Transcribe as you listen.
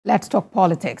Let's talk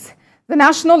politics. The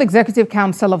National Executive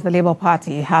Council of the Labour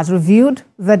Party has reviewed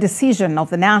the decision of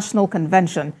the National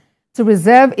Convention to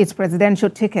reserve its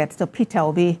presidential ticket to Peter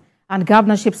Obi and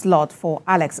governorship slot for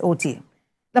Alex Otti.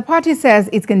 The party says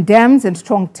it condemns in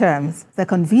strong terms the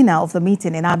convener of the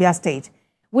meeting in Abure State,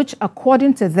 which,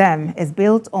 according to them, is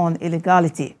built on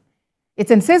illegality. It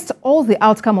insists all the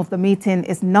outcome of the meeting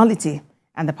is nullity,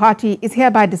 and the party is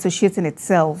hereby dissociating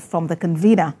itself from the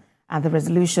convener and the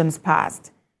resolutions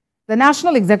passed. The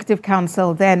National Executive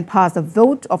Council then passed a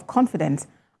vote of confidence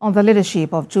on the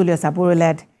leadership of Julius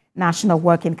Abure-led National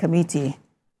Working Committee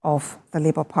of the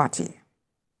Labour Party.